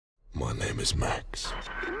name is Max.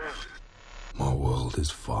 My world is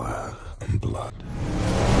fire and blood.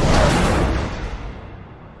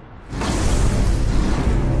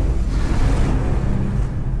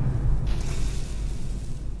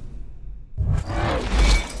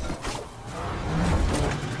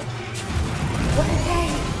 What a day!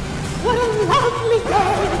 What a lovely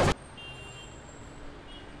day!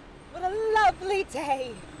 What a lovely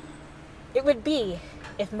day! It would be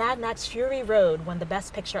if Mad Max Fury Road won the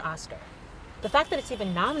Best Picture Oscar. The fact that it's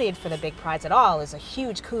even nominated for the big prize at all is a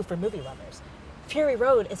huge coup for movie lovers. Fury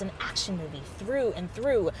Road is an action movie through and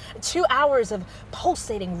through, 2 hours of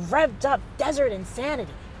pulsating, revved up desert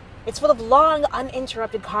insanity. It's full of long,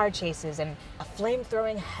 uninterrupted car chases and a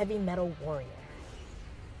flame-throwing heavy metal warrior.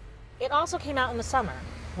 It also came out in the summer,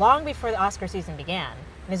 long before the Oscar season began,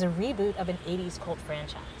 and is a reboot of an 80s cult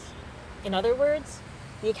franchise. In other words,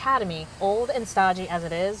 the Academy, old and stodgy as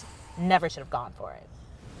it is, never should have gone for it.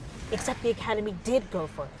 Except the Academy did go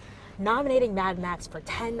for it, nominating Mad Max for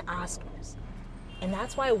 10 Oscars. And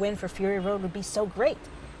that's why a win for Fury Road would be so great.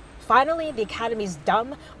 Finally, the Academy's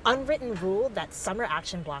dumb, unwritten rule that summer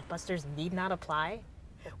action blockbusters need not apply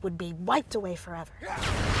would be wiped away forever.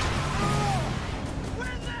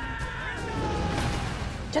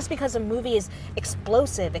 Just because a movie is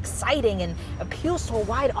explosive, exciting, and appeals to a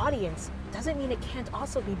wide audience doesn't mean it can't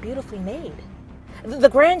also be beautifully made. The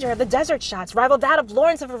grandeur of the desert shots rival that of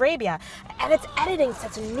Lawrence of Arabia, and its editing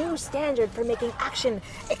sets a new standard for making action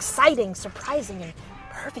exciting, surprising, and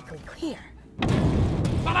perfectly clear.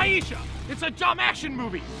 But Aisha, it's a dumb action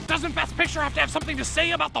movie. Doesn't Best Picture have to have something to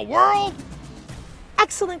say about the world?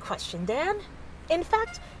 Excellent question, Dan. In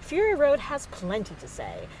fact, Fury Road has plenty to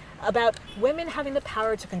say about women having the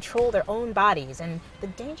power to control their own bodies and the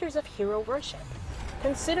dangers of hero worship.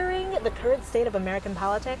 Considering the current state of American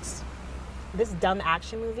politics, this dumb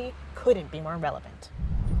action movie couldn't be more relevant.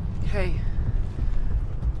 Hey,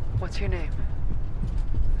 what's your name?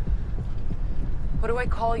 What do I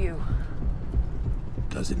call you?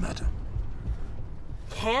 Does it matter?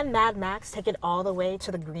 Can Mad Max take it all the way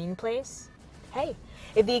to the green place? Hey,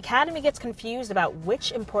 if the Academy gets confused about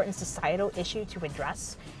which important societal issue to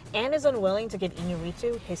address and is unwilling to give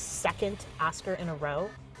Iñárritu his second Oscar in a row,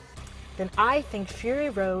 then I think Fury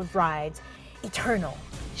Road rides eternal,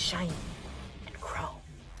 shiny, and chrome.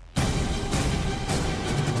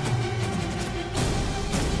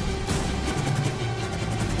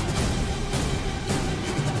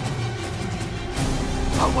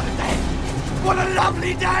 Oh, what a day! What a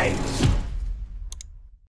lovely day!